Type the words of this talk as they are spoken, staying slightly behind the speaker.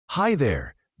Hi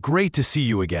there, great to see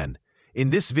you again. In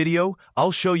this video,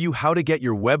 I'll show you how to get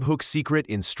your Webhook Secret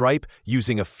in Stripe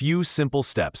using a few simple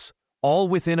steps, all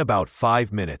within about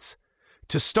 5 minutes.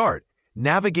 To start,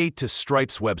 navigate to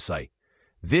Stripe's website.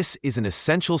 This is an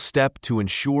essential step to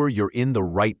ensure you're in the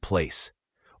right place.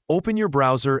 Open your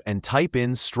browser and type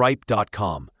in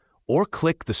stripe.com, or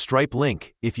click the Stripe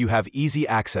link if you have easy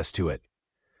access to it.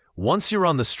 Once you're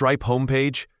on the Stripe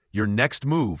homepage, your next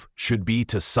move should be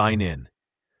to sign in.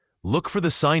 Look for the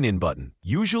Sign In button,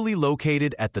 usually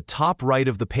located at the top right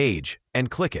of the page, and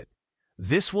click it.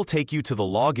 This will take you to the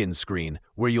login screen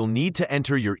where you'll need to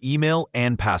enter your email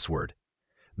and password.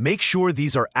 Make sure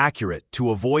these are accurate to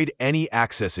avoid any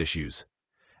access issues.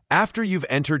 After you've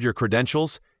entered your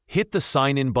credentials, hit the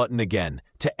Sign In button again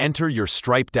to enter your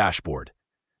Stripe dashboard.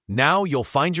 Now you'll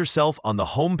find yourself on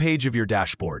the home page of your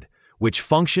dashboard, which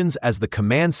functions as the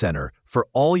command center for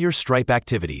all your Stripe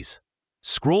activities.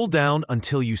 Scroll down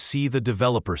until you see the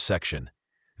Developer section.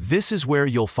 This is where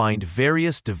you'll find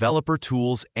various developer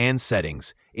tools and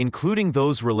settings, including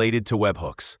those related to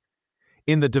webhooks.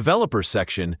 In the Developer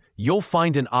section, you'll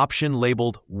find an option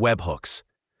labeled Webhooks.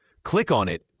 Click on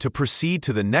it to proceed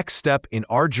to the next step in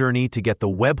our journey to get the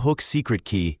Webhook Secret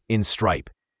key in Stripe.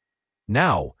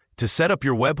 Now, to set up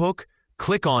your webhook,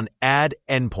 click on Add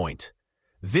Endpoint.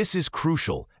 This is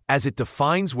crucial as it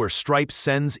defines where Stripe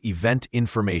sends event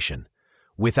information.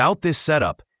 Without this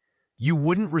setup, you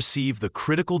wouldn't receive the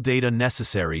critical data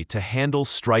necessary to handle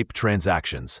Stripe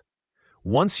transactions.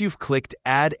 Once you've clicked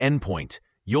Add Endpoint,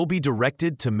 you'll be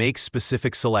directed to make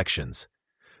specific selections.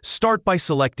 Start by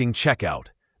selecting Checkout,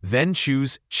 then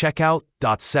choose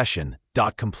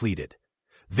Checkout.Session.Completed.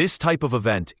 This type of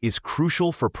event is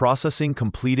crucial for processing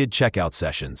completed checkout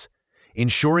sessions,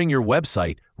 ensuring your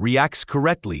website reacts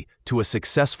correctly to a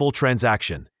successful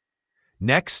transaction.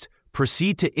 Next,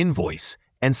 proceed to Invoice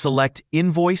and select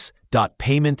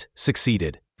Invoice.Payment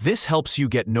Succeeded. This helps you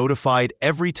get notified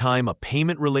every time a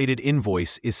payment-related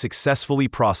invoice is successfully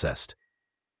processed.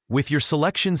 With your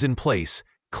selections in place,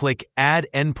 click Add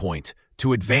Endpoint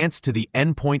to advance to the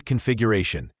endpoint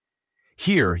configuration.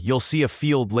 Here, you'll see a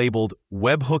field labeled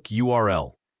Webhook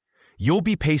URL. You'll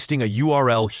be pasting a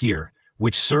URL here,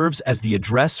 which serves as the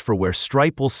address for where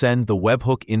Stripe will send the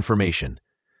webhook information.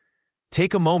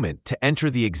 Take a moment to enter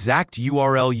the exact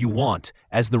URL you want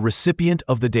as the recipient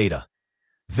of the data.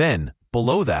 Then,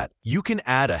 below that, you can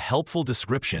add a helpful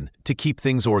description to keep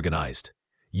things organized.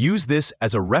 Use this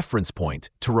as a reference point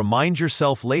to remind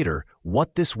yourself later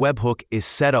what this webhook is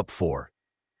set up for.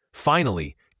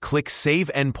 Finally, click Save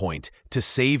Endpoint to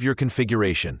save your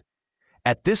configuration.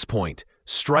 At this point,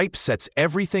 Stripe sets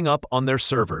everything up on their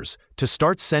servers to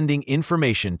start sending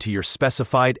information to your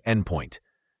specified endpoint,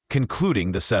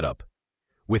 concluding the setup.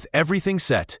 With everything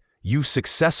set, you've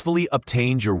successfully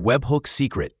obtained your Webhook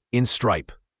Secret in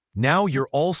Stripe. Now you're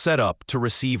all set up to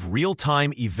receive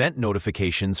real-time event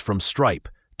notifications from Stripe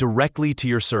directly to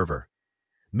your server.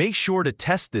 Make sure to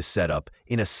test this setup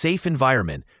in a safe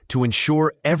environment to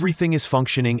ensure everything is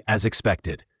functioning as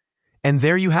expected. And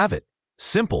there you have it.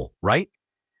 Simple, right?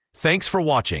 Thanks for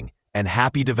watching, and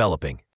happy developing.